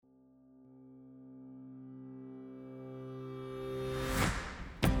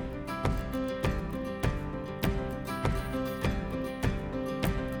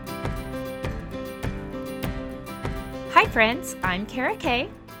friends, I'm Kara Kay.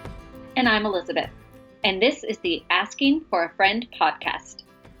 And I'm Elizabeth. And this is the Asking for a Friend podcast.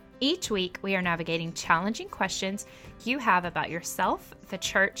 Each week, we are navigating challenging questions you have about yourself, the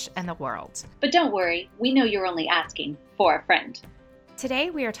church, and the world. But don't worry, we know you're only asking for a friend. Today,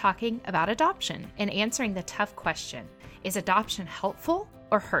 we are talking about adoption and answering the tough question, is adoption helpful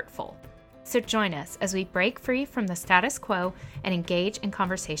or hurtful? So join us as we break free from the status quo and engage in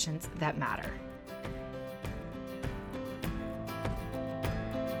conversations that matter.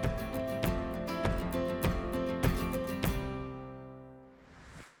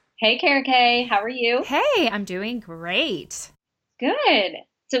 Hey, Kara Kay, how are you? Hey, I'm doing great. Good.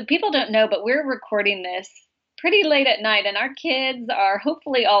 So people don't know, but we're recording this pretty late at night, and our kids are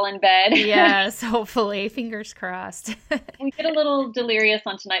hopefully all in bed. Yes, hopefully. Fingers crossed. We get a little delirious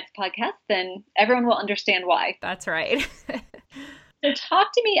on tonight's podcast, then everyone will understand why. That's right. So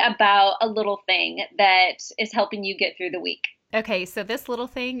talk to me about a little thing that is helping you get through the week. Okay, so this little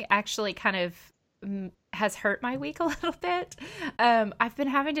thing actually kind of has hurt my week a little bit. I've been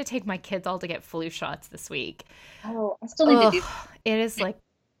having to take my kids all to get flu shots this week. Oh, I still need to do that. It is like,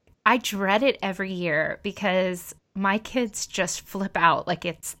 I dread it every year because my kids just flip out like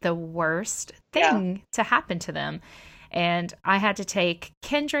it's the worst thing to happen to them. And I had to take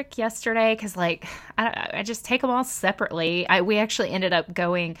Kendrick yesterday because I just take them all separately. We actually ended up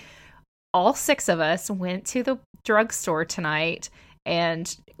going, all six of us went to the drugstore tonight,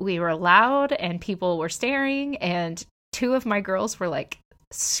 and we were loud and people were staring, and two of my girls were like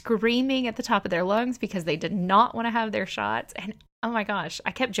screaming at the top of their lungs because they did not want to have their shots. And oh my gosh, I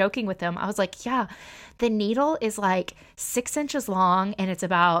kept joking with them. I was like, yeah, the needle is like 6 inches long and it's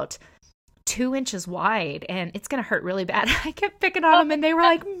about 2 inches wide and it's going to hurt really bad. I kept picking on them and they were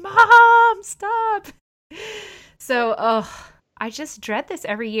like, Mom, stop. So, I just dread this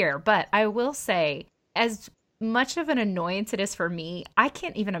every year. But I will say, as much of an annoyance it is for me, I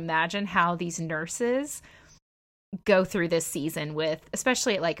can't even imagine how these nurses go through this season with,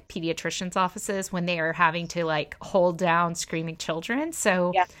 especially at like pediatricians' offices when they are having to like hold down screaming children.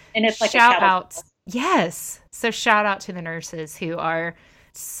 So and it's like shout out. Yes. So shout out to the nurses who are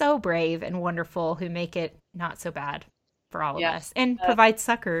so brave and wonderful, who make it not so bad for all of us and provide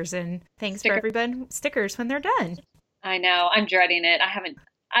suckers and things for everybody, stickers when they're done. I know. I'm dreading it.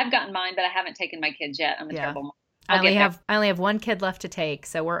 I've gotten mine, but I haven't taken my kids yet. I'm a terrible mom. I only have one kid left to take,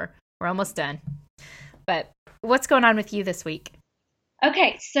 so we're almost done. But what's going on with you this week?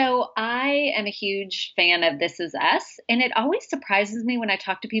 Okay, so I am a huge fan of This Is Us, and it always surprises me when I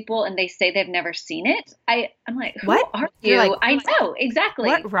talk to people and they say they've never seen it. I'm like, who are you? Like, I know, exactly.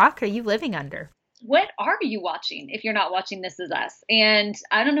 What rock are you living under? What are you watching if you're not watching This Is Us? And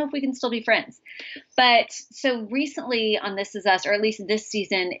I don't know if we can still be friends. But so recently on This Is Us, or at least this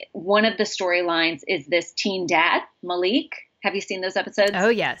season, one of the storylines is this teen dad, Malik. Have you seen those episodes? Oh,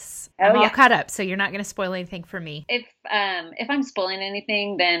 yes. I'm all caught up, so you're not going to spoil anything for me. If I'm spoiling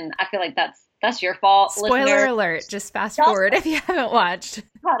anything, then I feel like that's your fault. Spoiler alert. Just fast forward if you haven't watched.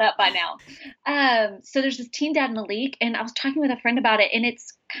 Caught up by now. So there's this teen dad, Malik, and I was talking with a friend about it, and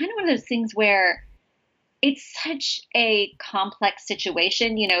it's kind of one of those things where it's such a complex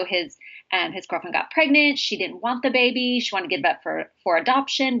situation. You know, his girlfriend got pregnant. She didn't want the baby. She wanted to give it up for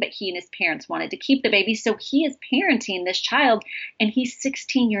adoption, but he and his parents wanted to keep the baby. So he is parenting this child, and he's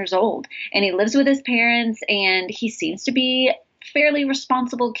 16 years old, and he lives with his parents, and he seems to be a fairly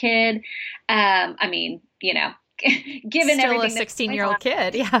responsible kid. I mean, you know, given still everything, a 16-year-old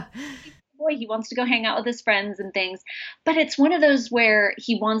kid, yeah. Boy, he wants to go hang out with his friends and things, but it's one of those where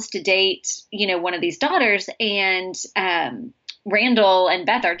he wants to date, you know, one of these daughters, and Randall and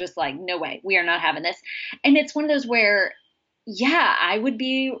Beth are just like, no way, we are not having this. And it's one of those where, I would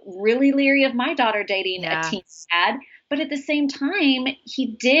be really leery of my daughter dating a teen dad, but at the same time,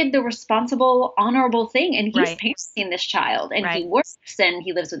 he did the responsible, honorable thing, and he's parenting this child, and he works, and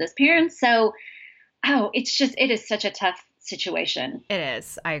he lives with his parents. So, it is such a tough situation. It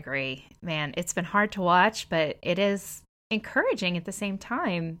is. I agree. Man, it's been hard to watch, but it is encouraging at the same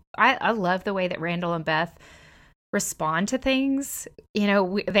time. I love the way that Randall and Beth respond to things. You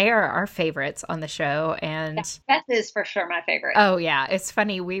know, they are our favorites on the show. And Beth is for sure my favorite. Oh, yeah. It's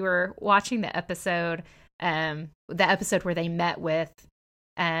funny. We were watching the episode where they met with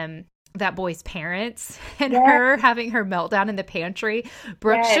that boy's parents and her having her meltdown in the pantry.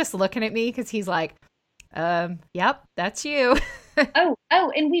 Brooke's just looking at me because he's like, yep, that's you. Oh,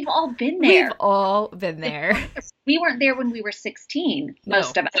 and we've all been there. We've all been there. We weren't there when we were 16,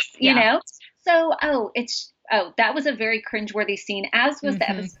 most of us, you know? So, that was a very cringeworthy scene, as was the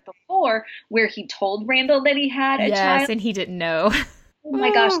episode before where he told Randall that he had a child. Yes, and he didn't know. Oh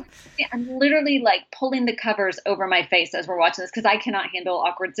my gosh. Ooh. I'm literally like pulling the covers over my face as we're watching this because I cannot handle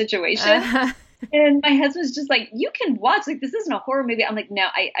awkward situations. Uh, And my husband's just like, you can watch, like, this isn't a horror movie. I'm like, no,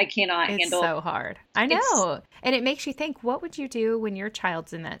 I cannot it's handle so hard. I it's. know. And it makes you think, what would you do when your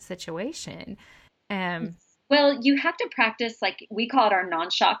child's in that situation? Um, Well, you have to practice, like, we call it our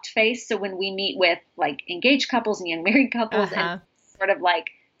non-shocked face. So when we meet with like engaged couples and young married couples and uh-huh. sort of like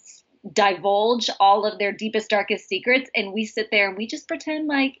divulge all of their deepest, darkest secrets, and we sit there and we just pretend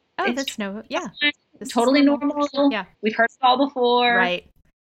like Oh, it's that's no, yeah, this is totally normal. normal. Yeah, We've heard it all before. right.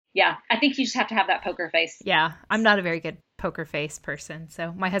 Yeah, I think you just have to have that poker face. Yeah, I'm not a very good poker face person.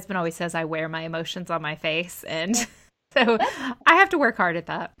 So my husband always says I wear my emotions on my face. And so I have to work hard at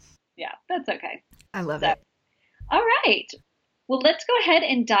that. Yeah, that's okay. I love So, it. all right. Well, let's go ahead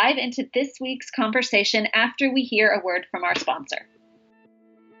and dive into this week's conversation after we hear a word from our sponsor.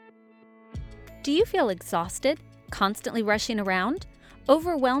 Do you feel exhausted, constantly rushing around,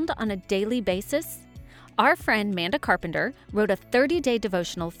 overwhelmed on a daily basis? Our friend Manda Carpenter wrote a 30-day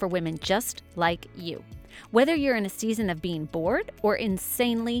devotional for women just like you. Whether you're in a season of being bored or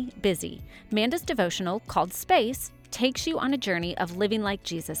insanely busy, Manda's devotional, called Space, takes you on a journey of living like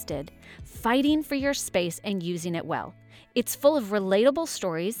Jesus did, fighting for your space and using it well. It's full of relatable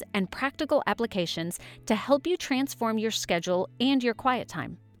stories and practical applications to help you transform your schedule and your quiet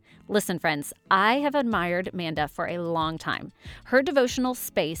time. Listen, friends, I have admired Manda for a long time. Her devotional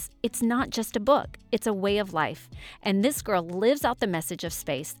Space, it's not just a book, it's a way of life. And this girl lives out the message of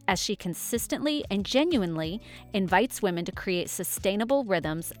space as she consistently and genuinely invites women to create sustainable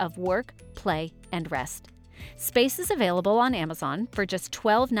rhythms of work, play, and rest. Space is available on Amazon for just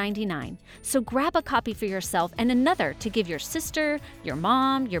 $12.99, so grab a copy for yourself and another to give your sister, your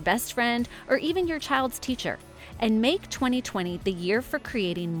mom, your best friend, or even your child's teacher. And make 2020 the year for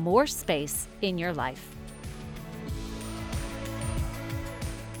creating more space in your life.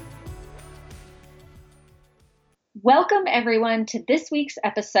 Welcome, everyone, to this week's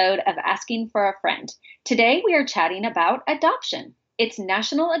episode of Asking for a Friend. Today, we are chatting about adoption. It's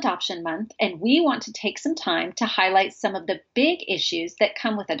National Adoption Month, and we want to take some time to highlight some of the big issues that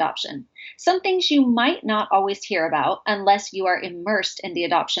come with adoption, some things you might not always hear about unless you are immersed in the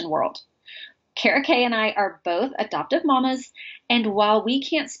adoption world. Kara Kay and I are both adoptive mamas, and while we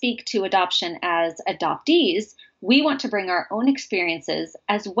can't speak to adoption as adoptees, we want to bring our own experiences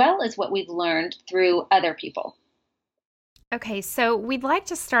as well as what we've learned through other people. Okay, so we'd like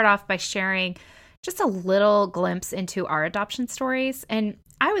to start off by sharing just a little glimpse into our adoption stories. And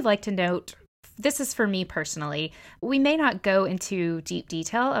I would like to note, this is for me personally, we may not go into deep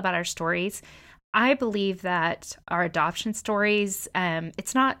detail about our stories. I believe that our adoption stories,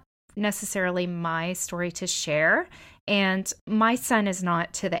 it's not necessarily my story to share. And my son is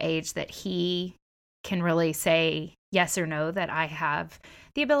not to the age that he can really say yes or no that I have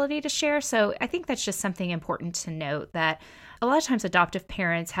the ability to share. So I think that's just something important to note, that a lot of times adoptive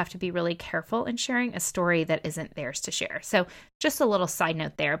parents have to be really careful in sharing a story that isn't theirs to share. So just a little side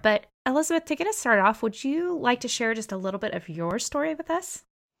note there. But Elizabeth, to get us started off, would you like to share just a little bit of your story with us?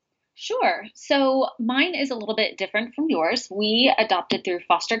 Sure. So mine is a little bit different from yours. We adopted through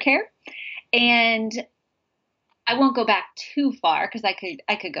foster care, and I won't go back too far because I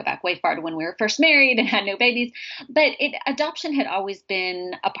could go back way far to when we were first married and had no babies. But adoption had always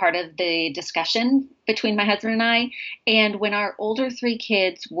been a part of the discussion between my husband and I. And when our older three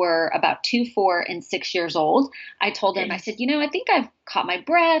kids were about 2, 4, and 6 years old, I told him, I said, I think I've caught my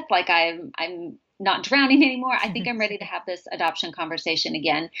breath. Like I'm not drowning anymore. I think I'm ready to have this adoption conversation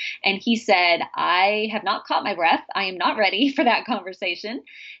again. And he said, I have not caught my breath. I am not ready for that conversation.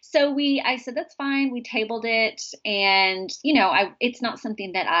 So I said, that's fine. We tabled it. And, it's not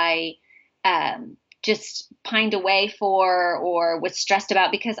something that I just pined away for or was stressed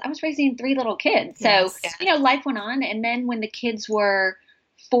about because I was raising 3 little kids. So, Yes. life went on. And then when the kids were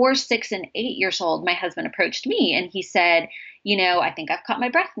 4, 6, and 8 years old, my husband approached me and he said, I think I've caught my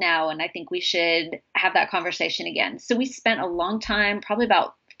breath now, and I think we should have that conversation again. So we spent a long time, probably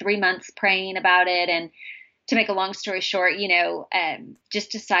about 3 months, praying about it. And to make a long story short,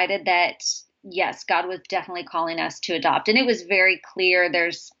 just decided that, yes, God was definitely calling us to adopt. And it was very clear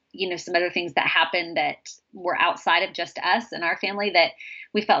there's, some other things that happened that were outside of just us and our family that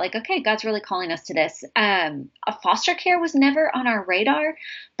we felt like, okay, God's really calling us to this. A foster care was never on our radar,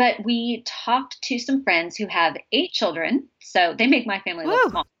 but we talked to some friends who have 8 children. So they make my family look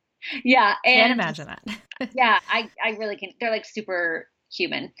small. Yeah. Can't And imagine that. yeah, I really can. They're like super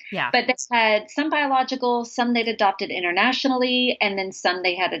human. Yeah. But they had some biological, some they'd adopted internationally, and then some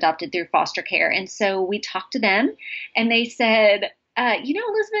they had adopted through foster care. And so we talked to them and they said,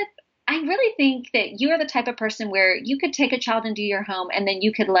 Elizabeth, I really think that you are the type of person where you could take a child into your home and then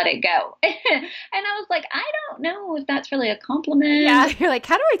you could let it go. And I was like, I don't know if that's really a compliment. Yeah, you're like,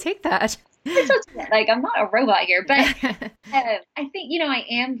 how do I take that? Like, I'm not a robot here, but I think, I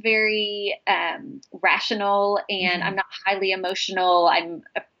am very rational, and I'm not highly emotional. I'm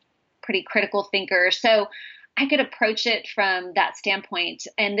a pretty critical thinker. So I could approach it from that standpoint.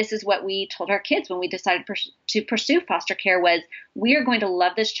 And this is what we told our kids when we decided to pursue foster care was, we are going to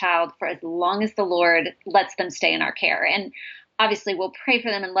love this child for as long as the Lord lets them stay in our care. And obviously we'll pray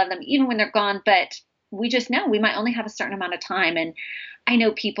for them and love them even when they're gone, but we just know we might only have a certain amount of time. And I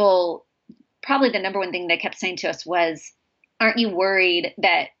know people, probably the number one thing they kept saying to us was, aren't you worried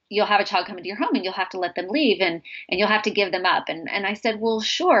that you'll have a child come into your home and you'll have to let them leave and you'll have to give them up? And I said, well,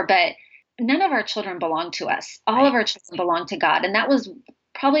 sure, but none of our children belong to us. All of our children belong to God. And that was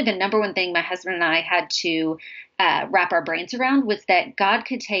probably the number one thing my husband and I had to wrap our brains around, was that God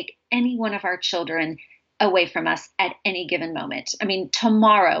could take any one of our children away from us at any given moment. I mean,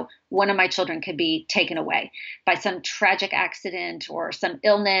 tomorrow, one of my children could be taken away by some tragic accident or some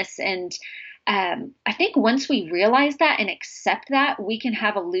illness. And I think once we realize that and accept that, we can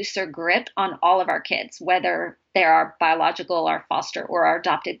have a looser grip on all of our kids, whether they're our biological, our foster, or our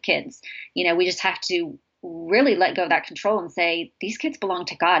adopted kids. We just have to really let go of that control and say, these kids belong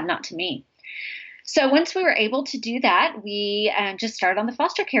to God, not to me. So once we were able to do that, we just started on the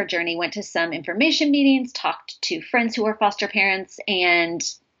foster care journey, went to some information meetings, talked to friends who were foster parents, and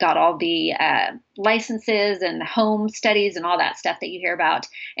got all the licenses and home studies and all that stuff that you hear about.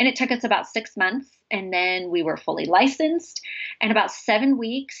 And it took us about 6 months, and then we were fully licensed. And about 7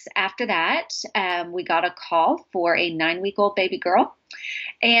 weeks after that, we got a call for a 9-week-old baby girl.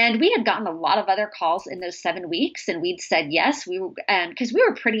 And we had gotten a lot of other calls in those 7 weeks, and we'd said yes. We were, because we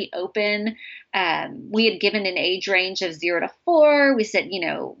were pretty open. We had given an age range of 0 to 4. We said,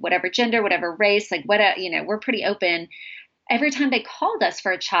 whatever gender, whatever race, like we're pretty open. Every time they called us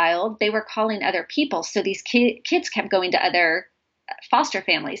for a child, they were calling other people. So these kids kept going to other foster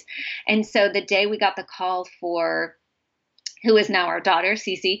families. And so the day we got the call for who is now our daughter,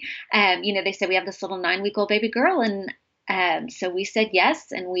 Cece, they said, we have this little 9-week-old baby girl. And so we said yes.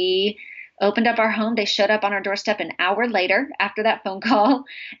 And we opened up our home. They showed up on our doorstep an hour later after that phone call.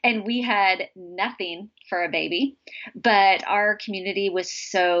 And we had nothing for a baby. But our community was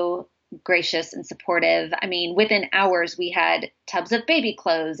so gracious and supportive. I mean, within hours, we had tubs of baby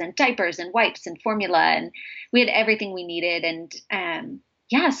clothes and diapers and wipes and formula, and we had everything we needed. And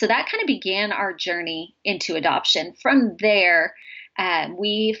so that kind of began our journey into adoption. From there,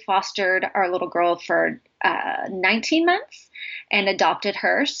 we fostered our little girl for 19 months and adopted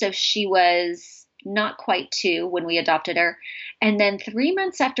her. So she was not quite 2 when we adopted her. And then 3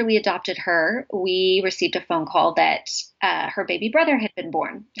 months after we adopted her, we received a phone call that her baby brother had been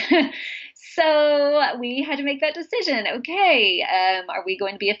born. So we had to make that decision. Okay, are we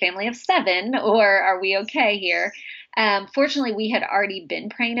going to be a family of 7, or are we okay here? Fortunately, we had already been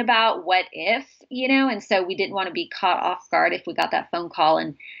praying about what if, and so we didn't want to be caught off guard if we got that phone call.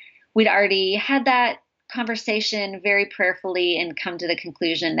 And we'd already had that conversation very prayerfully and come to the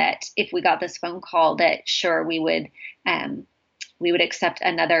conclusion that if we got this phone call, that sure, we would accept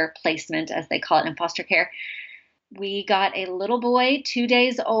another placement, as they call it in foster care. We got a little boy 2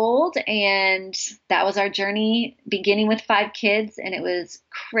 days old, and that was our journey, beginning with 5 kids. And it was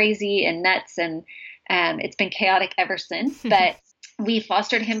crazy and nuts, and it's been chaotic ever since. But we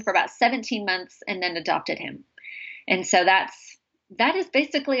fostered him for about 17 months and then adopted him. And so that is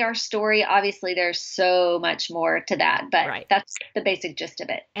basically our story. Obviously, there's so much more to that, but That's the basic gist of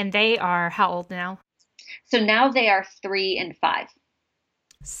it. And they are how old now? So now they are 3 and 5.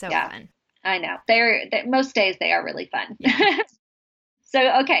 So fun. I know. They're most days they are really fun. Yeah.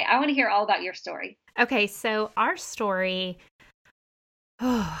 So, okay, I want to hear all about your story. Okay, so our story,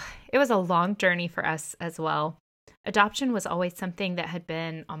 it was a long journey for us as well. Adoption was always something that had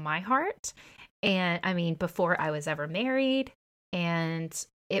been on my heart. And I mean, before I was ever married, and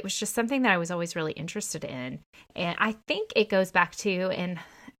it was just something that I was always really interested in. And I think it goes back to, and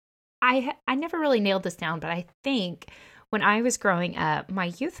I never really nailed this down, but I think when I was growing up,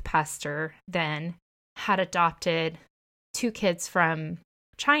 my youth pastor then had adopted 2 kids from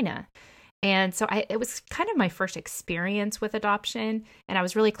China. And so it was kind of my first experience with adoption, and I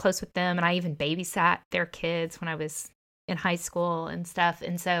was really close with them, and I even babysat their kids when I was in high school and stuff.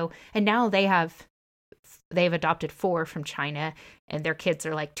 And now they've adopted 4 from China, and their kids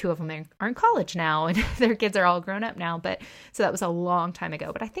are like 2 of them are in college now, and their kids are all grown up now. But so that was a long time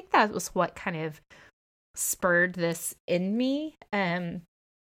ago. But I think that was what kind of spurred this in me. And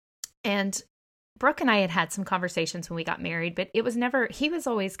Brooke and I had some conversations when we got married, but it was never, he was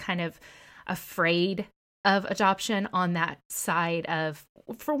always kind of afraid of adoption on that side of,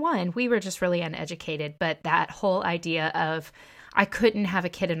 for one, we were just really uneducated, but that whole idea of I couldn't have a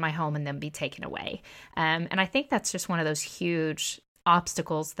kid in my home and then be taken away. And I think that's just one of those huge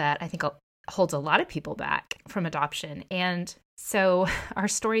obstacles that I think holds a lot of people back from adoption. And so our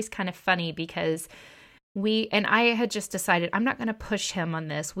story's kind of funny because I had just decided I'm not going to push him on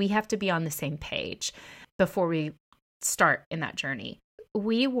this. We have to be on the same page before we start in that journey.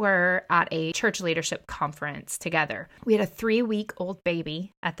 We were at a church leadership conference together. We had a 3-week-old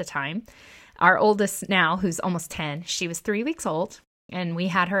baby at the time. Our oldest now, who's almost 10, she was 3 weeks old, and we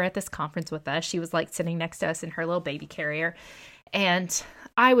had her at this conference with us. She was like sitting next to us in her little baby carrier. And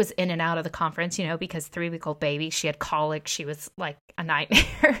I was in and out of the conference, because 3-week-old baby, she had colic. She was like a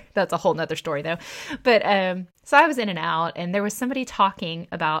nightmare. That's a whole nother story though. But so I was in and out, and there was somebody talking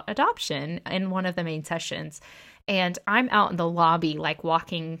about adoption in one of the main sessions. And I'm out in the lobby, like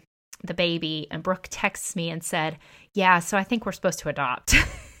walking the baby, and Brooke texts me and said, yeah, so I think we're supposed to adopt.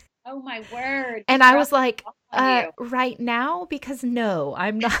 Oh my word. And I was like, right now? Because no,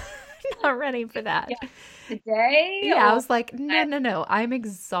 I'm not, not ready for that. Yeah. Today? Yeah, I was like, no, I'm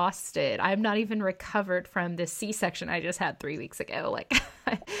exhausted. I'm not even recovered from the C-section I just had 3 weeks ago. Like,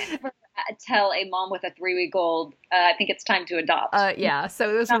 tell a mom with a 3-week-old, I think it's time to adopt. Yeah,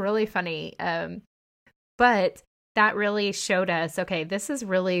 so it was really funny. But that really showed us, okay, this is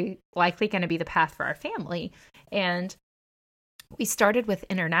really likely going to be the path for our family. And we started with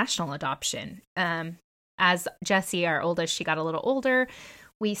international adoption. As Jessie, our oldest, she got a little older,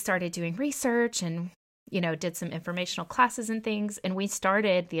 we started doing research and, did some informational classes and things. And we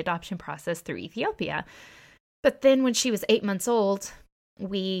started the adoption process through Ethiopia. But then when she was 8 months old,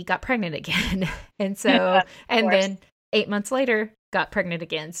 we got pregnant again. And so, and then 8 months later, got pregnant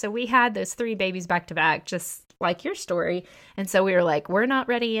again. So we had those 3 babies back to back, just like your story. And so we were like, we're not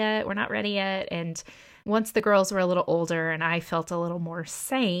ready yet. And once the girls were a little older and I felt a little more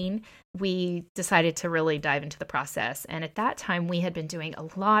sane, we decided to really dive into the process. And at that time, we had been doing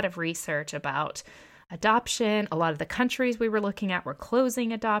a lot of research about adoption. A lot of the countries we were looking at were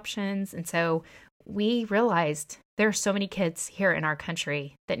closing adoptions. And so we realized there are so many kids here in our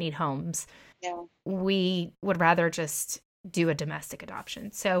country that need homes. Yeah. We would rather just do a domestic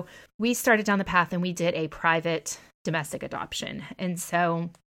adoption. So we started down the path and we did a private domestic adoption. And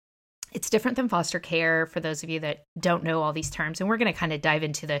so it's different than foster care for those of you that don't know all these terms. And we're going to kind of dive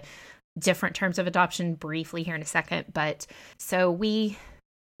into the different terms of adoption briefly here in a second. But so we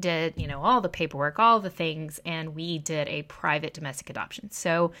did, all the paperwork, all the things, and we did a private domestic adoption.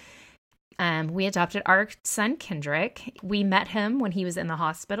 So we adopted our son, Kendrick. We met him when he was in the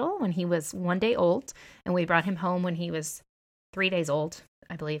hospital, when he was 1 day old, and we brought him home when he was 3 days old,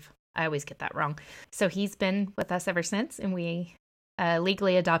 I believe. I always get that wrong. So he's been with us ever since, and we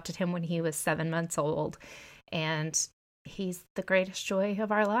legally adopted him when he was 7 months old. And he's the greatest joy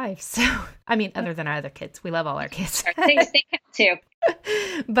of our lives. So, I mean, other than our other kids, we love all our kids. They count too.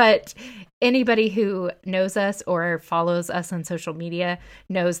 But anybody who knows us or follows us on social media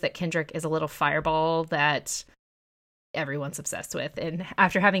knows that Kendrick is a little fireball that everyone's obsessed with. And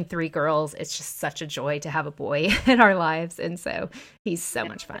after having 3 girls, it's just such a joy to have a boy in our lives. And so he's so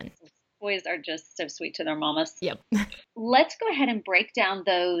much fun. Boys are just so sweet to their mamas. Yep. Let's go ahead and break down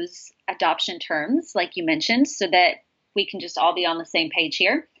those adoption terms, like you mentioned, so that we can just all be on the same page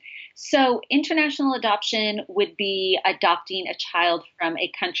here. So international adoption would be adopting a child from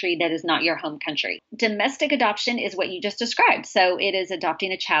a country that is not your home country. Domestic adoption is what you just described. So it is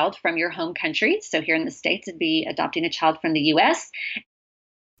adopting a child from your home country. So here in the States, it'd be adopting a child from the U.S.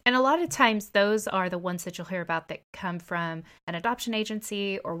 And a lot of times those are the ones that you'll hear about that come from an adoption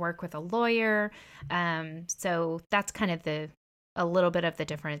agency or work with a lawyer. So that's kind of a little bit of the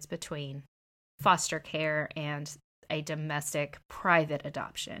difference between foster care and a domestic private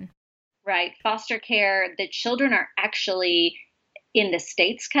adoption. Right. Foster care, the children are actually in the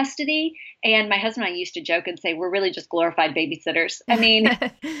state's custody. And my husband and I used to joke and say, we're really just glorified babysitters. I mean,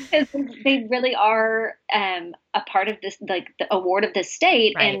 they really are a part of this, like the award of the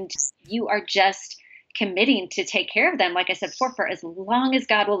state. Right. And you are just committing to take care of them, like I said before, for as long as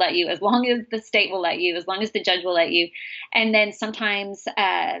God will let you, as long as the state will let you, as long as the judge will let you. And then sometimes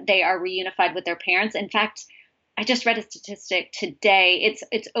they are reunified with their parents. In fact, I just read a statistic today.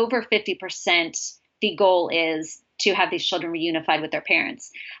 It's over 50%. The goal is to have these children reunified with their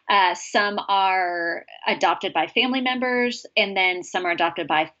parents. Some are adopted by family members, and then some are adopted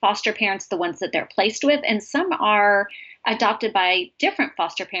by foster parents, the ones that they're placed with, and some are adopted by different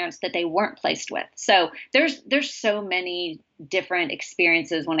foster parents that they weren't placed with. So there's so many different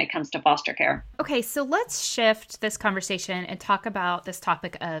experiences when it comes to foster care. Okay, so let's shift this conversation and talk about this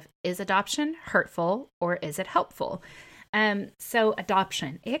topic of, is adoption hurtful or is it helpful? So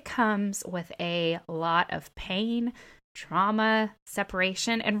adoption, it comes with a lot of pain, trauma,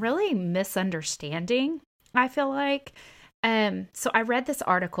 separation, and really misunderstanding, I feel like. So I read this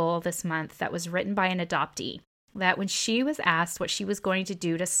article this month that was written by an adoptee, that when she was asked what she was going to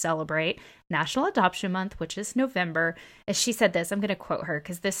do to celebrate National Adoption Month, which is November, and she said this, I'm going to quote her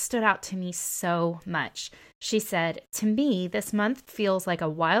because this stood out to me so much. She said, "To me, this month feels like a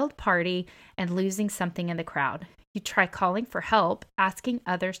wild party and losing something in the crowd. You try calling for help, asking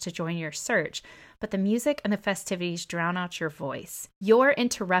others to join your search, but the music and the festivities drown out your voice. Your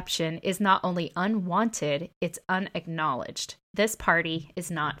interruption is not only unwanted, it's unacknowledged. This party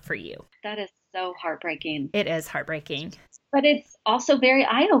is not for you." That is so heartbreaking. It is heartbreaking. But it's also very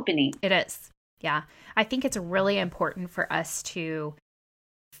eye-opening. It is. Yeah. I think it's really important for us to,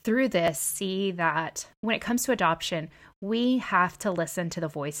 through this, see that when it comes to adoption, we have to listen to the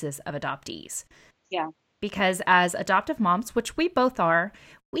voices of adoptees. Yeah. Because as adoptive moms, which we both are,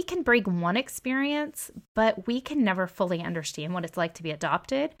 we can bring one experience, but we can never fully understand what it's like to be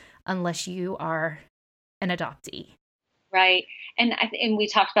adopted unless you are an adoptee. Right. And and we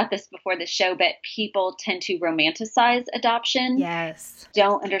talked about this before the show, but people tend to romanticize adoption. Yes.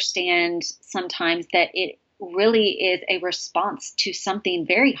 Don't understand sometimes that it really is a response to something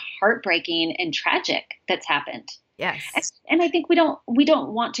very heartbreaking and tragic that's happened. Yes. And I think we don't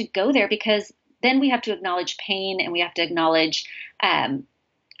want to go there, because then we have to acknowledge pain, and we have to acknowledge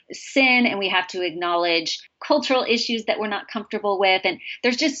sin, and we have to acknowledge cultural issues that we're not comfortable with. And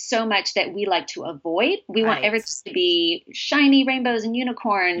there's just so much that we like to avoid. We want everything to be shiny rainbows and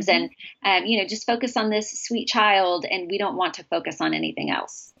unicorns, and, just focus on this sweet child. And we don't want to focus on anything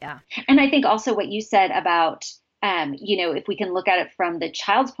else. Yeah. And I think also what you said about, if we can look at it from the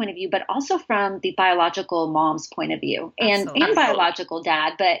child's point of view, but also from the biological mom's point of view, and biological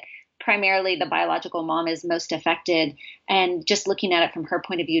dad, but primarily the biological mom is most affected, and just looking at it from her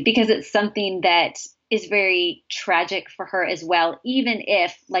point of view, because it's something that is very tragic for her as well. Even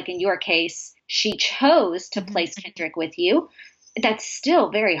if, like in your case, she chose to place Kendrick with you, that's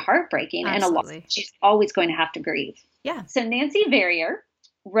still very heartbreaking. Absolutely. And she's always going to have to grieve. Yeah. So Nancy Verrier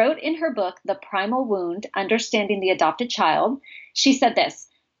wrote in her book, The Primal Wound, Understanding the Adopted Child, she said this: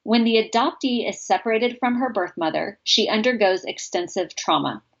 "When the adoptee is separated from her birth mother, she undergoes extensive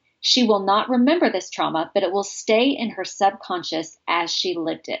trauma. She will not remember this trauma, but it will stay in her subconscious as she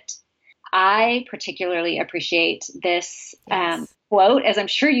lived it." I particularly appreciate this quote, as I'm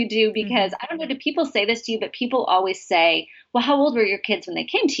sure you do, because I don't know, do people say this to you, but people always say, "Well, how old were your kids when they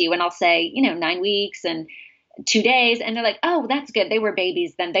came to you?" And I'll say, 9 weeks and 2 days. And they're like, "Oh, that's good. They were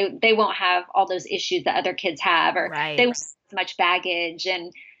babies. Then they won't have all those issues that other kids have, or they won't have as much baggage."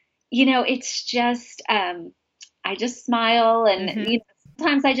 And, it's just, I just smile, and,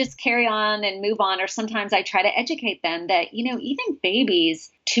 sometimes I just carry on and move on, or sometimes I try to educate them that, even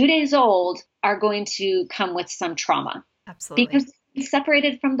babies 2 days old are going to come with some trauma. Absolutely. Because they're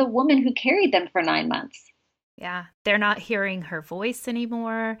separated from the woman who carried them for 9 months. Yeah. They're not hearing her voice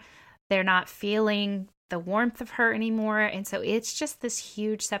anymore. They're not feeling the warmth of her anymore. And so it's just this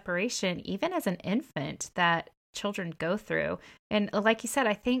huge separation, even as an infant, that children go through. And like you said,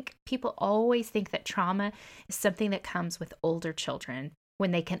 I think people always think that trauma is something that comes with older children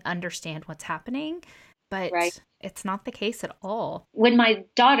when they can understand what's happening, but it's not the case at all. When my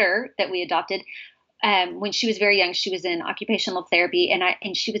daughter that we adopted, when she was very young, she was in occupational therapy,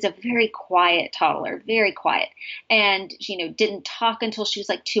 and she was a very quiet toddler, very quiet, and didn't talk until she was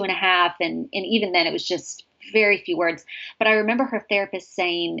like 2.5, and even then it was just very few words. But I remember her therapist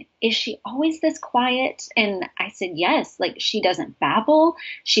saying, "Is she always this quiet?" And I said, "Yes. Like, she doesn't babble,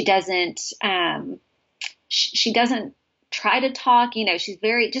 she doesn't she doesn't try to talk, she's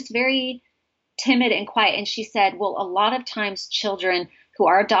very timid and quiet." And she said, "Well, a lot of times children who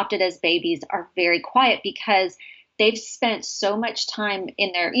are adopted as babies are very quiet because they've spent so much time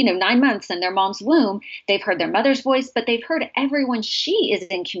in their, 9 months in their mom's womb. They've heard their mother's voice, but they've heard everyone she is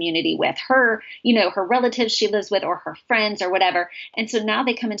in community with, her, her relatives she lives with, or her friends or whatever. And so now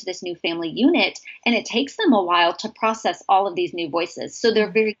they come into this new family unit, and it takes them a while to process all of these new voices. So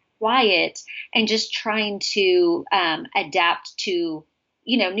they're very quiet and just trying to adapt to,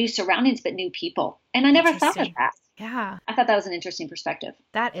 new surroundings, but new people." And I never thought of that. Yeah. I thought that was an interesting perspective.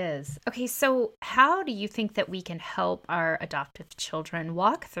 That is. Okay, so how do you think that we can help our adoptive children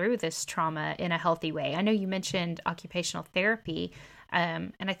walk through this trauma in a healthy way? I know you mentioned occupational therapy,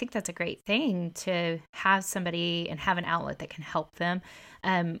 and I think that's a great thing to have somebody and have an outlet that can help them.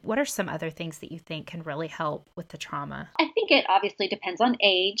 What are some other things that you think can really help with the trauma? I think it obviously depends on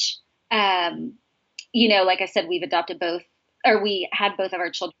age. Like I said, we had both of our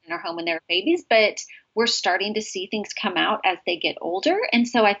children in our home when they were babies, but we're starting to see things come out as they get older. And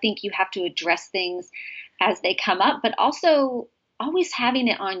so I think you have to address things as they come up, but also always having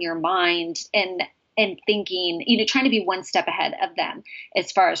it on your mind and thinking, trying to be one step ahead of them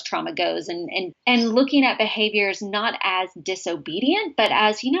as far as trauma goes, and looking at behaviors not as disobedient, but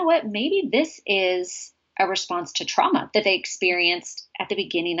as, maybe this is a response to trauma that they experienced at the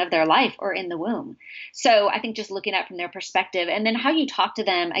beginning of their life or in the womb. So I think just looking at it from their perspective, and then how you talk to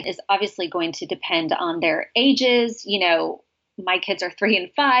them is obviously going to depend on their ages. My kids are 3 and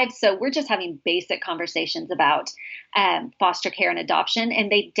 5, so we're just having basic conversations about foster care and adoption,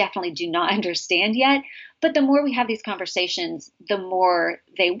 and they definitely do not understand yet. But the more we have these conversations, the more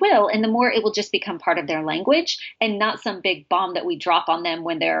they will, and the more it will just become part of their language and not some big bomb that we drop on them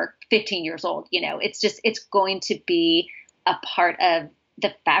when they're 15 years old. It's going to be a part of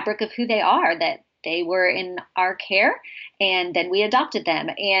the fabric of who they are, that they were in our care and then we adopted them.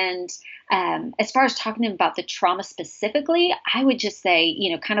 And as far as talking to them about the trauma specifically, I would just say,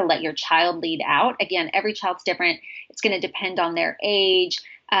 kind of let your child lead out. Again, every child's different. It's going to depend on their age,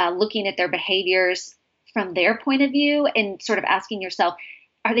 looking at their behaviors from their point of view and sort of asking yourself,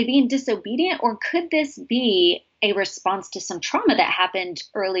 are they being disobedient, or could this be a response to some trauma that happened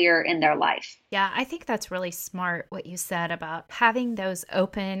earlier in their life? Yeah, I think that's really smart what you said about having those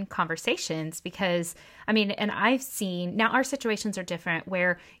open conversations, because and I've seen, now our situations are different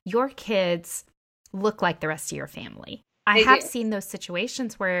where your kids look like the rest of your family. I have seen those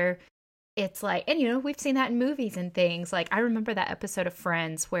situations where it's like, and we've seen that in movies and things. Like I remember that episode of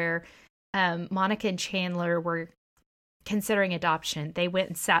Friends where Monica and Chandler were considering adoption. They went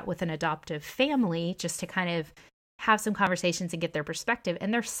and sat with an adoptive family just to kind of have some conversations and get their perspective.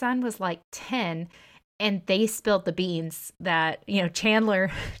 And their son was like 10, and they spilled the beans that,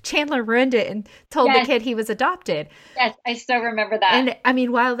 Chandler ruined it and told the kid he was adopted. Yes, I still remember that.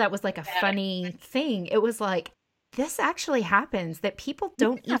 And while that was like a funny thing, it was like, this actually happens, that people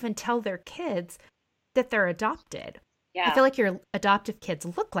don't even tell their kids that they're adopted. Yeah. I feel like your adoptive kids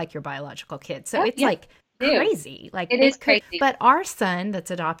look like your biological kids. So it's like crazy. Like it is crazy. But our son that's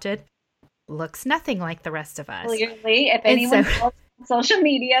adopted looks nothing like the rest of us. Clearly, if anyone's on social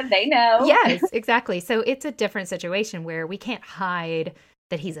media, they know. Yes, exactly. So it's a different situation where we can't hide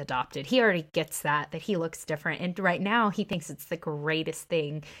that he's adopted. He already gets that he looks different. And right now he thinks it's the greatest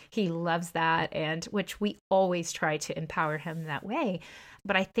thing. He loves that, and which we always try to empower him that way.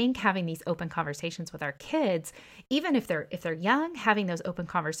 But I think having these open conversations with our kids, even if they're young, having those open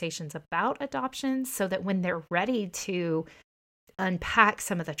conversations about adoption, so that when they're ready to unpack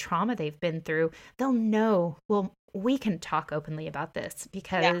some of the trauma they've been through, they'll know, well, we can talk openly about this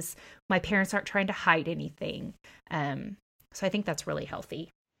because my parents aren't trying to hide anything. So I think that's really healthy.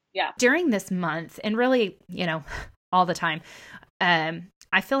 Yeah. During this month, and really, all the time,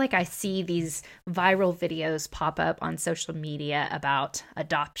 I feel like I see these viral videos pop up on social media about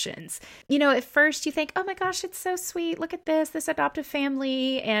adoptions. At first you think, oh my gosh, it's so sweet. Look at this adoptive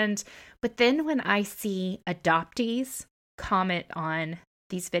family. But then when I see adoptees comment on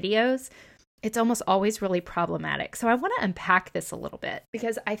these videos, it's almost always really problematic. So I want to unpack this a little bit,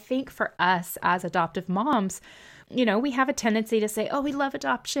 because I think for us as adoptive moms, we have a tendency to say, oh, we love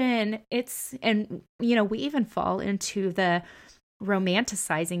adoption. We even fall into the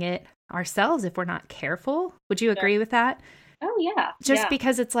romanticizing it ourselves if we're not careful. Would you agree with that? Oh, yeah. Just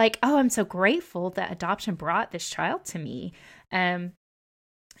because it's like, oh, I'm so grateful that adoption brought this child to me. And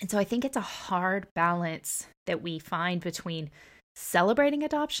so I think it's a hard balance that we find between celebrating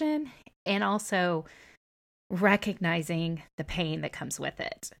adoption and also recognizing the pain that comes with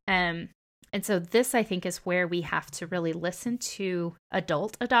it. And so this, I think, is where we have to really listen to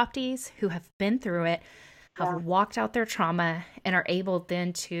adult adoptees who have been through it, have walked out their trauma, and are able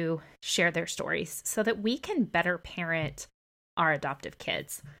then to share their stories so that we can better parent our adoptive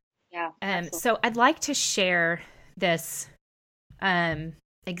kids. Yeah. So I'd like to share this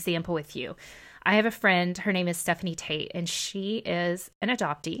example with you. I have a friend, her name is Stephanie Tate, and she is an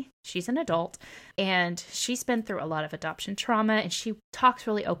adoptee. She's an adult, and she's been through a lot of adoption trauma, and she talks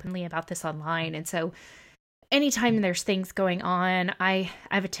really openly about this online. And so anytime there's things going on, I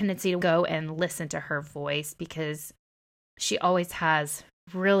have a tendency to go and listen to her voice, because she always has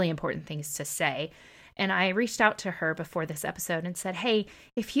really important things to say. And I reached out to her before this episode and said, hey,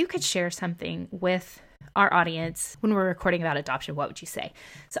 if you could share something with our audience when we're recording about adoption, what would you say?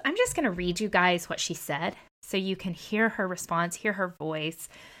 So I'm just going to read you guys what she said so you can hear her response, hear her voice,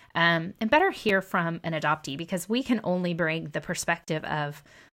 and better hear from an adoptee, because we can only bring the perspective of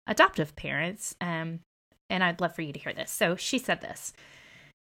adoptive parents. And I'd love for you to hear this. So she said this: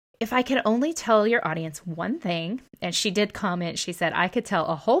 if I could only tell your audience one thing, and she did comment, she said, I could tell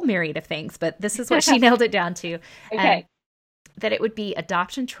a whole myriad of things, but this is what she nailed it down to. Okay. That it would be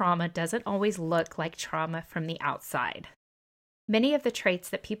adoption trauma doesn't always look like trauma from the outside. Many of the traits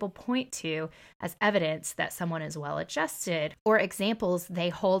that people point to as evidence that someone is well adjusted, or examples they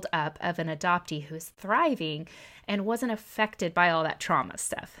hold up of an adoptee who is thriving and wasn't affected by all that trauma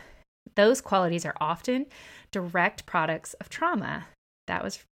stuff. Those qualities are often direct products of trauma. That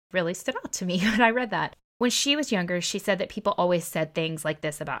was really stood out to me when I read that. When she was younger, she said that people always said things like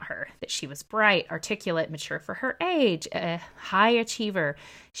this about her: that she was bright, articulate, mature for her age, a high achiever.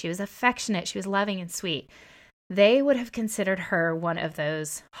 She was affectionate, she was loving and sweet. They would have considered her one of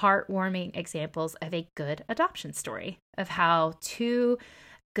those heartwarming examples of a good adoption story, of how two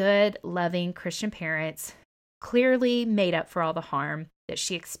good, loving Christian parents clearly made up for all the harm that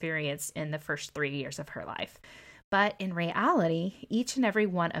she experienced in the first 3 years of her life. But in reality, each and every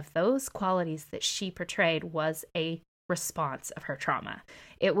one of those qualities that she portrayed was a response of her trauma.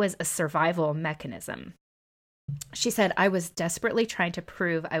 It was a survival mechanism. She said, I was desperately trying to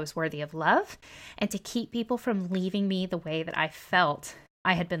prove I was worthy of love and to keep people from leaving me the way that I felt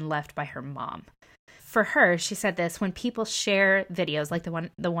I had been left by her mom. For her, she said this: when people share videos like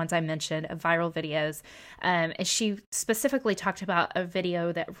the ones I mentioned, of viral videos, and she specifically talked about a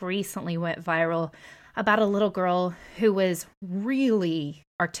video that recently went viral about a little girl who was really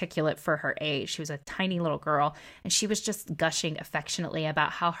articulate for her age. She was a tiny little girl, and she was just gushing affectionately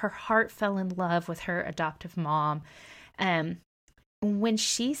about how her heart fell in love with her adoptive mom. When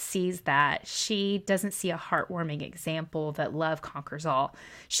she sees that, she doesn't see a heartwarming example that love conquers all.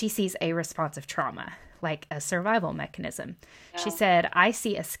 She sees a response of trauma, like a survival mechanism. Yeah. She said, I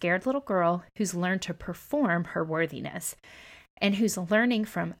see a scared little girl who's learned to perform her worthiness, and who's learning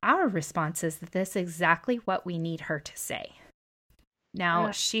from our responses that this is exactly what we need her to say. Now,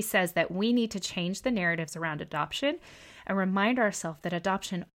 yeah. She says that we need to change the narratives around adoption and remind ourselves that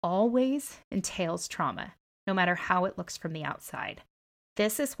adoption always entails trauma, no matter how it looks from the outside.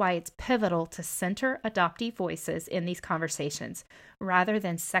 This is why it's pivotal to center adoptee voices in these conversations, rather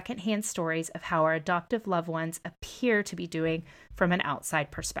than secondhand stories of how our adoptive loved ones appear to be doing from an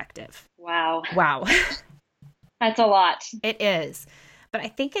outside perspective. Wow. That's a lot. It is. But I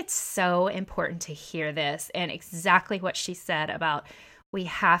think it's so important to hear this, and exactly what she said about we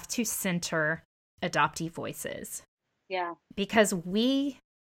have to center adoptee voices. Yeah. Because we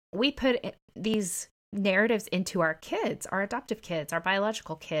put these narratives into our kids, our adoptive kids, our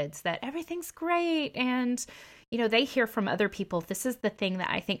biological kids, that everything's great. And, they hear from other people. This is the thing that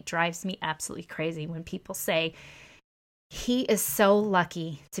I think drives me absolutely crazy when people say, he is so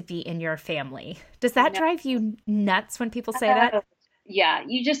lucky to be in your family. Does that drive you nuts when people say that? Yeah,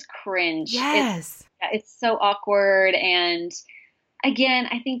 you just cringe. Yes. It's so awkward. And again,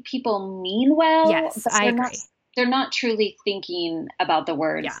 I think people mean well. Yes, I agree. They're not truly thinking about the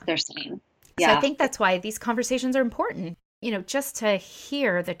words they're saying. Yeah. So I think that's why these conversations are important, just to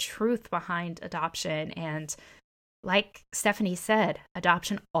hear the truth behind adoption. And like Stephanie said,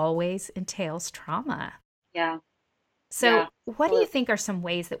 adoption always entails trauma. Yeah. So what do you think are some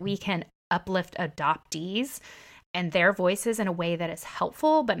ways that we can uplift adoptees and their voices in a way that is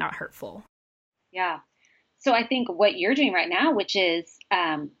helpful but not hurtful? Yeah. So I think what you're doing right now, which is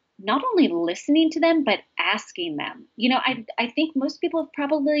not only listening to them, but asking them. I think most people have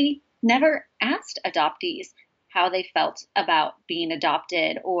probably never asked adoptees how they felt about being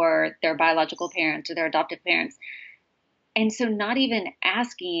adopted, or their biological parents or their adoptive parents. And so not even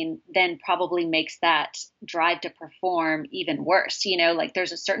asking then probably makes that drive to perform even worse. Like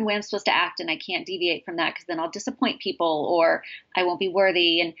there's a certain way I'm supposed to act and I can't deviate from that because then I'll disappoint people or I won't be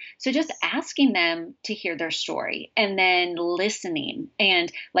worthy. And so just asking them to hear their story and then listening.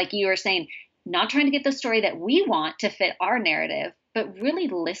 And like you were saying, not trying to get the story that we want to fit our narrative, but really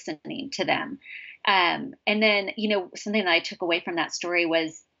listening to them. And then, something that I took away from that story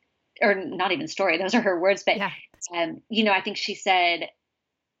was, or not even story, those are her words, but, I think she said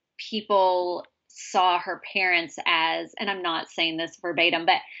people saw her parents as, and I'm not saying this verbatim,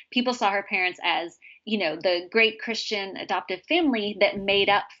 but people saw her parents as, the great Christian adoptive family that made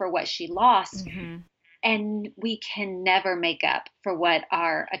up for what she lost. Mm-hmm. And we can never make up for what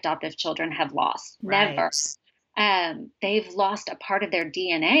our adoptive children have lost. Right. Never. they've lost a part of their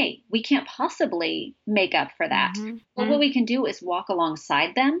DNA. We can't possibly make up for that. Mm-hmm. But what we can do is walk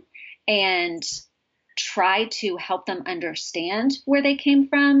alongside them and try to help them understand where they came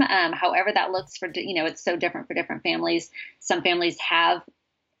from. However that looks for, it's so different for different families. Some families have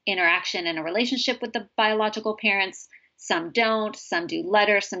interaction and a relationship with the biological parents. Some don't, some do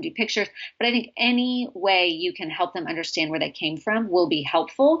letters, some do pictures. But I think any way you can help them understand where they came from will be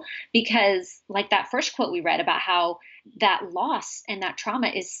helpful, because like that first quote we read about how that loss and that trauma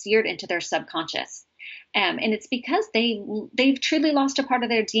is seared into their subconscious. And it's because they've truly lost a part of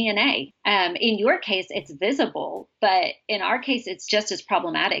their DNA. In your case, it's visible, but in our case, it's just as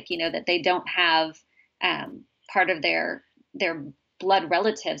problematic, that they don't have part of their blood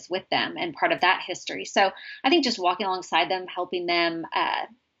relatives with them and part of that history. So I think just walking alongside them, helping them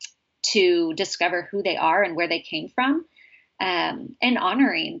to discover who they are and where they came from, and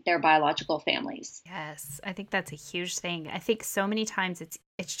honoring their biological families. Yes, I think that's a huge thing. I think so many times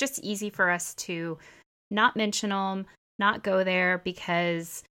it's just easy for us to not mention them, not go there,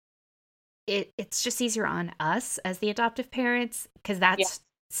 because it's just easier on us as the adoptive parents, because that's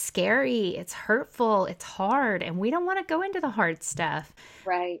scary, it's hurtful, it's hard, and we don't want to go into the hard stuff.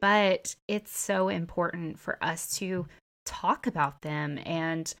 Right. But it's so important for us to talk about them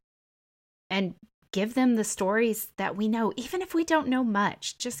and give them the stories that we know, even if we don't know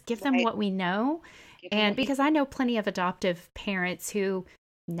much. Just give them what we know. And because I know plenty of adoptive parents who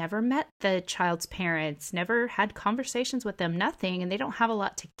never met the child's parents, never had conversations with them, nothing, and they don't have a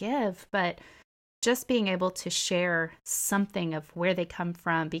lot to give, but just being able to share something of where they come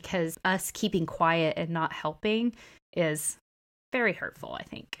from, because us keeping quiet and not helping is very hurtful, I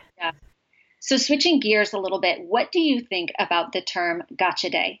think. Yeah. So switching gears a little bit, what do you think about the term gotcha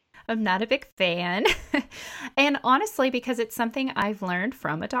day? I'm not a big fan. And honestly, because it's something I've learned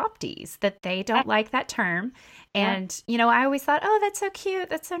from adoptees, that they don't like that term. And, I always thought, oh, that's so cute.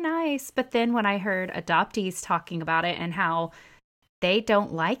 That's so nice. But then when I heard adoptees talking about it and how they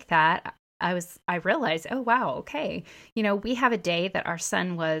don't like that, I realized, oh, wow, okay. We have a day that our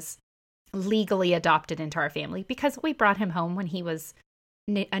son was legally adopted into our family because we brought him home when he was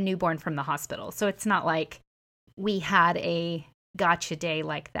a newborn from the hospital. So it's not like we had a gotcha day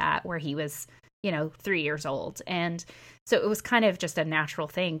like that where he was, 3 years old. And so it was kind of just a natural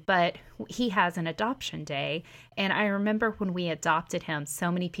thing, but he has an adoption day. And I remember when we adopted him,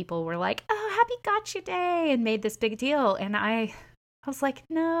 so many people were like, oh, happy gotcha day, and made this big deal. And I was like,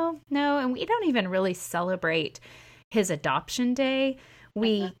 no. And we don't even really celebrate his adoption day.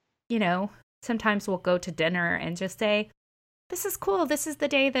 We, sometimes we'll go to dinner and just say, this is cool. This is the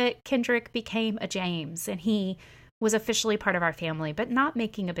day that Kendrick became a James and he was officially part of our family, but not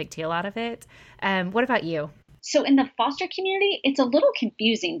making a big deal out of it. What about you? So in the foster community, it's a little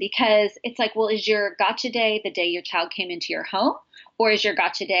confusing because it's like, well, is your gotcha day the day your child came into your home? Or is your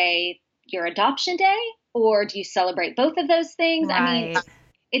gotcha day your adoption day? Or do you celebrate both of those things? Right. I mean,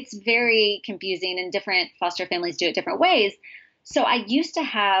 it's very confusing, and different foster families do it different ways. So I used to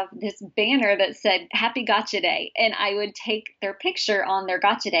have this banner that said Happy Gotcha Day, and I would take their picture on their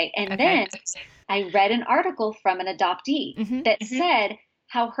gotcha day. And then I read an article from an adoptee that said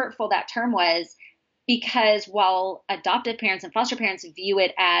how hurtful that term was, because while adoptive parents and foster parents view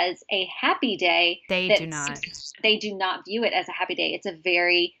it as a happy day, they do not view it as a happy day. It's a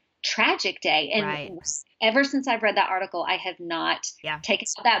very tragic day. And ever since I've read that article, I have not taken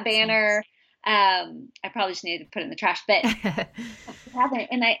out that banner. I probably just needed to put it in the trash, but I haven't.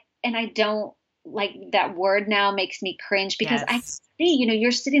 And I don't like that word now. Makes me cringe because I see,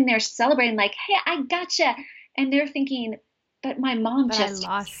 you're sitting there celebrating like, hey, I gotcha. And they're thinking, but my mom but just I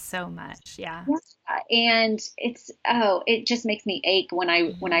lost so much. Yeah. And it just makes me ache when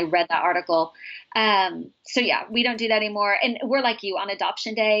I read that article. So we don't do that anymore. And we're like you on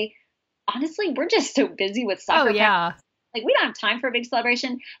adoption day. Honestly, we're just so busy with soccer. Oh, yeah. Like, we don't have time for a big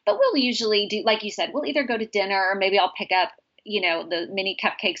celebration, but we'll usually do, like you said, we'll either go to dinner or maybe I'll pick up, the mini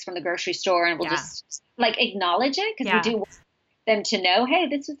cupcakes from the grocery store, and we'll just like acknowledge it, because we do want them to know, hey,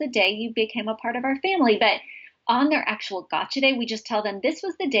 this was the day you became a part of our family. But on their actual gotcha day, we just tell them, this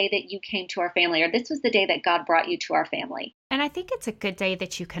was the day that you came to our family, or this was the day that God brought you to our family. And I think it's a good day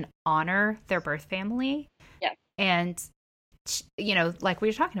that you can honor their birth family. Yeah. And like we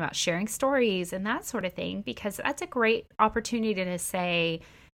were talking about, sharing stories and that sort of thing, because that's a great opportunity to say,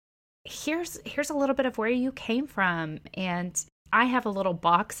 here's a little bit of where you came from. And I have a little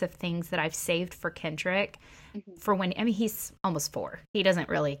box of things that I've saved for Kendrick for when, he's almost 4. He doesn't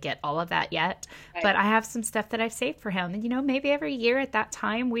really get all of that yet, but I have some stuff that I've saved for him. And, maybe every year at that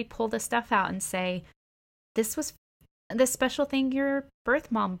time, we'd pull the stuff out and say, this was the special thing your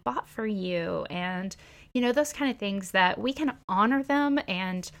birth mom bought for you, and, those kind of things that we can honor them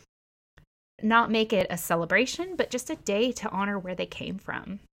and not make it a celebration, but just a day to honor where they came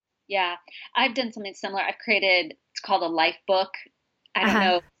from. Yeah, I've done something similar. I've created, it's called a life book. I don't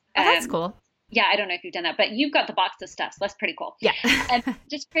know. Oh, that's cool. Yeah, I don't know if you've done that, but you've got the box of stuff, so that's pretty cool. Yeah. And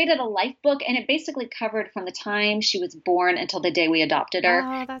just created a life book, and it basically covered from the time she was born until the day we adopted her.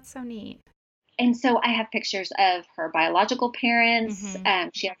 Oh, that's so neat. And so I have pictures of her biological parents. Mm-hmm.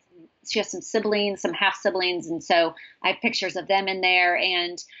 She has some siblings, some half siblings, and so I have pictures of them in there.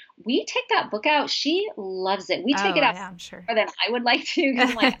 And we take that book out. She loves it. We take it out I'm sure. more than I would like to, because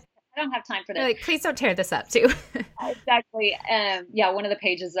I'm like, I don't have time for this. Like, please don't tear this up too. Exactly. Yeah, one of the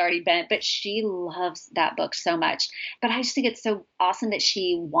pages is already bent, but she loves that book so much. But I just think it's so awesome that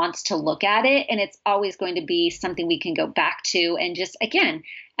she wants to look at it, and it's always going to be something we can go back to, and just, again,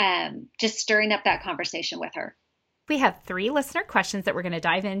 just stirring up that conversation with her. We have 3 listener questions that we're going to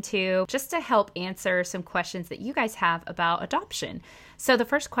dive into just to help answer some questions that you guys have about adoption. So the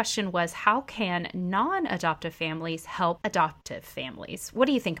first question was, how can non-adoptive families help adoptive families? What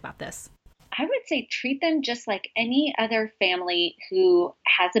do you think about this? I would say treat them just like any other family who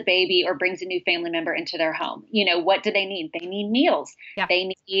has a baby or brings a new family member into their home. What do they need? They need meals. Yeah.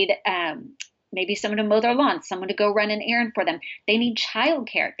 They need maybe someone to mow their lawn, someone to go run an errand for them. They need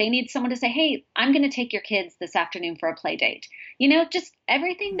childcare. They need someone to say, hey, I'm going to take your kids this afternoon for a play date. Just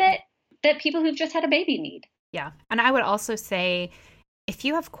everything that people who've just had a baby need. Yeah. And I would also say, if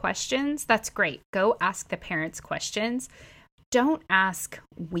you have questions, that's great. Go ask the parents questions. Don't ask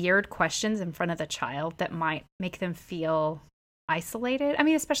weird questions in front of the child that might make them feel isolated. I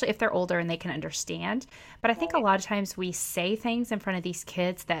mean, especially if they're older and they can understand. But I think a lot of times we say things in front of these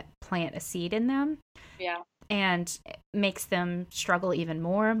kids that plant a seed in them. Yeah. And it makes them struggle even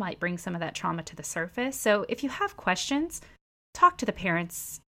more, might bring some of that trauma to the surface. So if you have questions, talk to the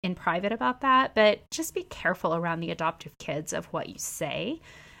parents in private about that, but just be careful around the adoptive kids of what you say.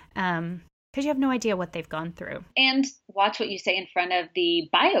 Because you have no idea what they've gone through. And watch what you say in front of the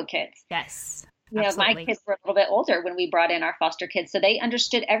bio kids. Yes. My kids were a little bit older when we brought in our foster kids, so they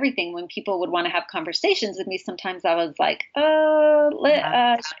understood everything. When people would want to have conversations with me, sometimes I was like,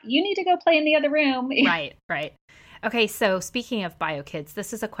 you need to go play in the other room. Right. Okay, so speaking of bio kids,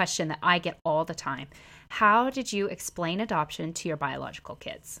 this is a question that I get all the time. How did you explain adoption to your biological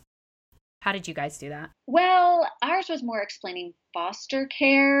kids? How did you guys do that? Well, ours was more explaining foster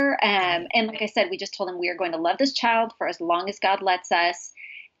care. And like I said, we just told them we are going to love this child for as long as God lets us.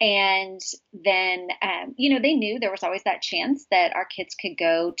 And then, they knew there was always that chance that our kids could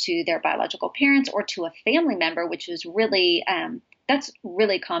go to their biological parents or to a family member, which was really, that's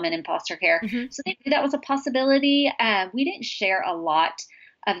really common in foster care. Mm-hmm. So they knew that was a possibility. We didn't share a lot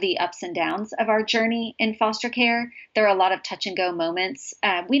of the ups and downs of our journey in foster care. There are a lot of touch and go moments.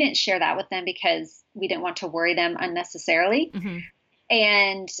 We didn't share that with them because we didn't want to worry them unnecessarily. Mm-hmm.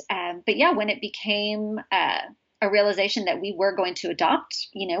 And, but yeah, when it became, a realization that we were going to adopt,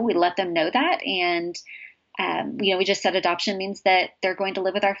 we let them know that. And, we just said adoption means that they're going to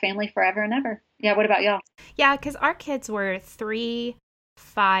live with our family forever and ever. Yeah. What about y'all? Yeah. Because our kids were 3,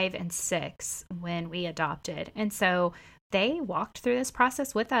 5, and 6 when we adopted. And so they walked through this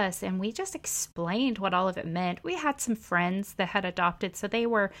process with us, and we just explained what all of it meant. We had some friends that had adopted. So they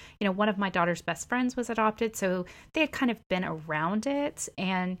were, one of my daughter's best friends was adopted. So they had kind of been around it.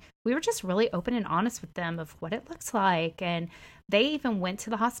 And we were just really open and honest with them of what it looks like. And they even went to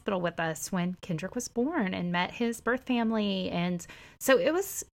the hospital with us when Kendrick was born and met his birth family. And so it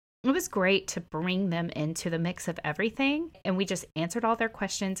was great to bring them into the mix of everything. And we just answered all their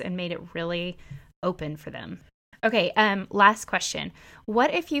questions and made it really open for them. Okay, last question.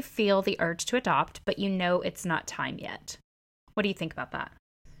 What if you feel the urge to adopt, but it's not time yet? What do you think about that?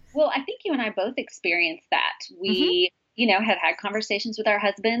 Well, I think you and I both experienced that. We, have had conversations with our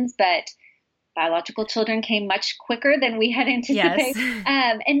husbands, but biological children came much quicker than we had anticipated.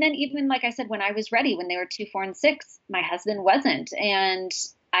 Yes. And then even, like I said, when I was ready, when they were 2, 4, and 6, my husband wasn't. And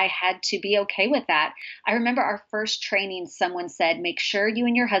I had to be okay with that. I remember our first training, someone said, make sure you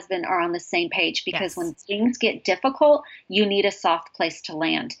and your husband are on the same page, because when things get difficult, you need a soft place to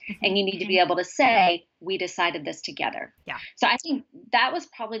land. Mm-hmm. And you need to be able to say, we decided this together. Yeah. So I think that was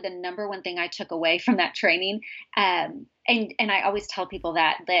probably the number one thing I took away from that training. And I always tell people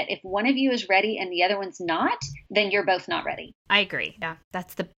that if one of you is ready and the other one's not, then you're both not ready. I agree. Yeah.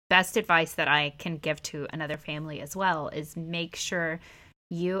 That's the best advice that I can give to another family as well, is make sure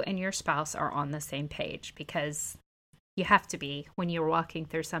you and your spouse are on the same page, because you have to be when you're walking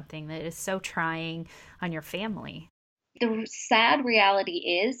through something that is so trying on your family. The sad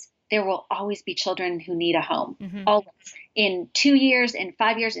reality is there will always be children who need a home. Mm-hmm. Always. In 2 years, in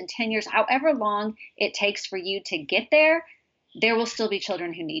 5 years, in 10 years, however long it takes for you to get there, there will still be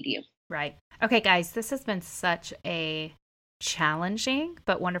children who need you. Right. Okay, guys, this has been such a challenging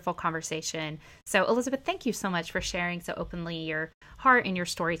but wonderful conversation. So, Elizabeth, thank you so much for sharing so openly your heart and your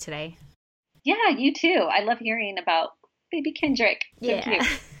story today. Yeah, you too. I love hearing about baby Kendrick. So yeah.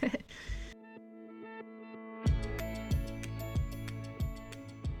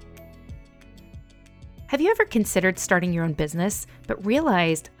 Have you ever considered starting your own business, but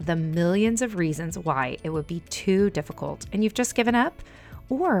realized the millions of reasons why it would be too difficult and you've just given up?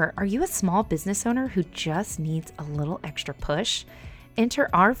 Or are you a small business owner who just needs a little extra push? Enter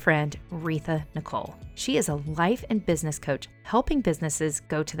our friend, Retha Nicole. She is a life and business coach helping businesses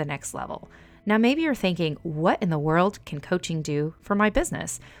go to the next level. Now, maybe you're thinking, what in the world can coaching do for my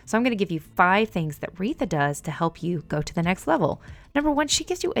business? So I'm going to give you 5 things that Retha does to help you go to the next level. Number 1, she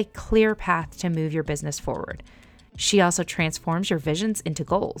gives you a clear path to move your business forward. She also transforms your visions into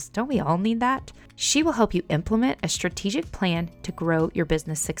goals. Don't we all need that? She will help you implement a strategic plan to grow your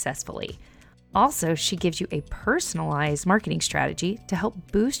business successfully. Also, she gives you a personalized marketing strategy to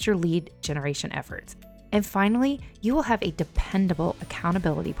help boost your lead generation efforts. And finally, you will have a dependable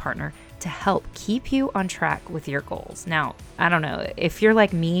accountability partner to help keep you on track with your goals. Now, I don't know, if you're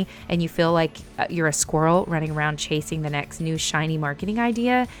like me and you feel like you're a squirrel running around chasing the next new shiny marketing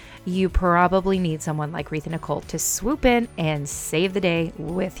idea, you probably need someone like Retha Nicole to swoop in and save the day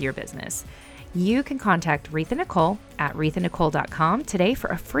with your business. You can contact Retha Nicole at rethanicole.com today for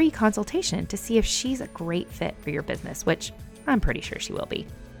a free consultation to see if she's a great fit for your business, which I'm pretty sure she will be.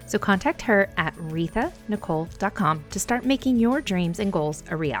 So contact her at rethanicole.com to start making your dreams and goals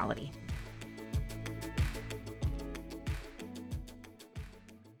a reality.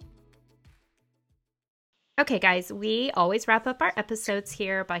 Okay, guys, we always wrap up our episodes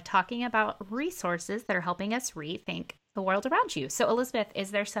here by talking about resources that are helping us rethink the world around you. So, Elizabeth,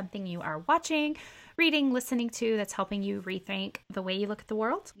 is there something you are watching, reading, listening to that's helping you rethink the way you look at the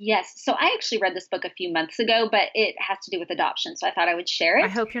world? Yes. So I actually read this book a few months ago, but it has to do with adoption. So I thought I would share it. I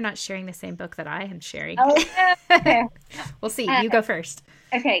hope you're not sharing the same book that I am sharing. Oh, okay. We'll see. You go first.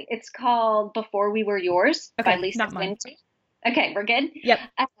 Okay. It's called Before We Were Yours by Lisa Swinton. Okay, we're good? Yep.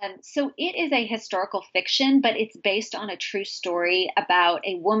 So it is a historical fiction, but it's based on a true story about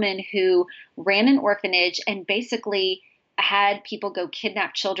a woman who ran an orphanage and basically had people go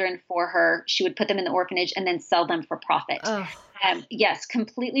kidnap children for her. She would put them in the orphanage and then sell them for profit. Oh. Yes,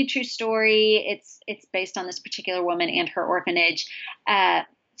 completely true story. It's based on this particular woman and her orphanage.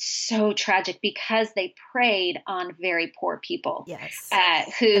 So tragic because they preyed on very poor people. Yes.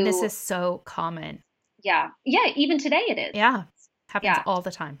 And this is so common. Yeah. Even today it is. Yeah. Happens all the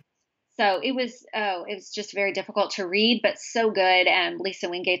time. So it was just very difficult to read, but so good. And Lisa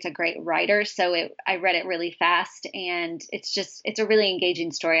Wingate's a great writer. So I read it really fast and it's a really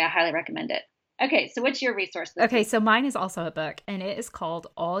engaging story. I highly recommend it. Okay. So what's your resource? Okay. So mine is also a book and it is called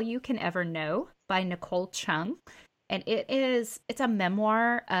All You Can Ever Know by Nicole Chung. And it's a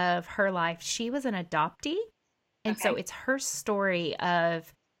memoir of her life. She was an adoptee. And so it's her story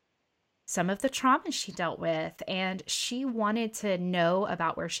of some of the trauma she dealt with, and she wanted to know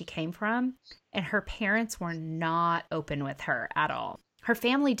about where she came from, and her parents were not open with her at all. Her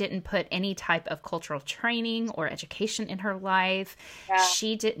family didn't put any type of cultural training or education in her life. Yeah.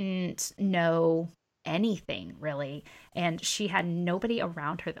 She didn't know anything really, and she had nobody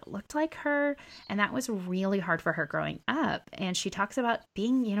around her that looked like her, and that was really hard for her growing up. And she talks about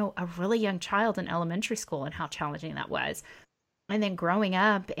being, a really young child in elementary school and how challenging that was. And then growing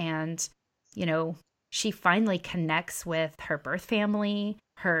up and she finally connects with her birth family,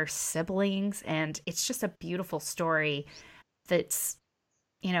 her siblings, and it's just a beautiful story that's,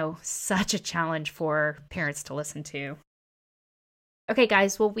 such a challenge for parents to listen to. Okay,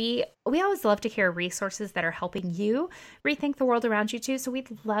 guys, well, we always love to hear resources that are helping you rethink the world around you too, so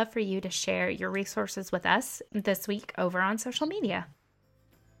we'd love for you to share your resources with us this week over on social media.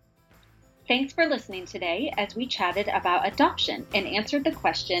 Thanks for listening today as we chatted about adoption and answered the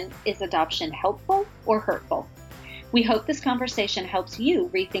question, is adoption helpful or hurtful? We hope this conversation helps you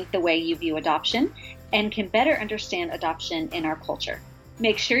rethink the way you view adoption and can better understand adoption in our culture.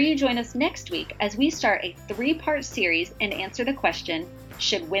 Make sure you join us next week as we start a 3-part series and answer the question,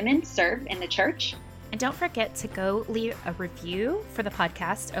 should women serve in the church? And don't forget to go leave a review for the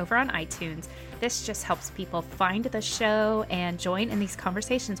podcast over on iTunes. This just helps people find the show and join in these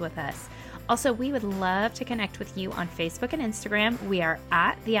conversations with us. Also, we would love to connect with you on Facebook and Instagram. We are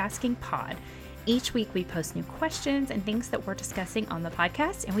at The Asking Pod. Each week we post new questions and things that we're discussing on the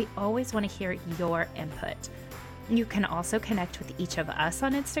podcast, and we always want to hear your input. You can also connect with each of us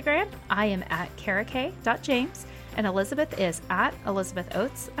on Instagram. I am at karak.james and Elizabeth is at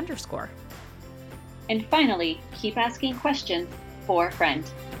ElizabethOates_. And finally, keep asking questions for a friend.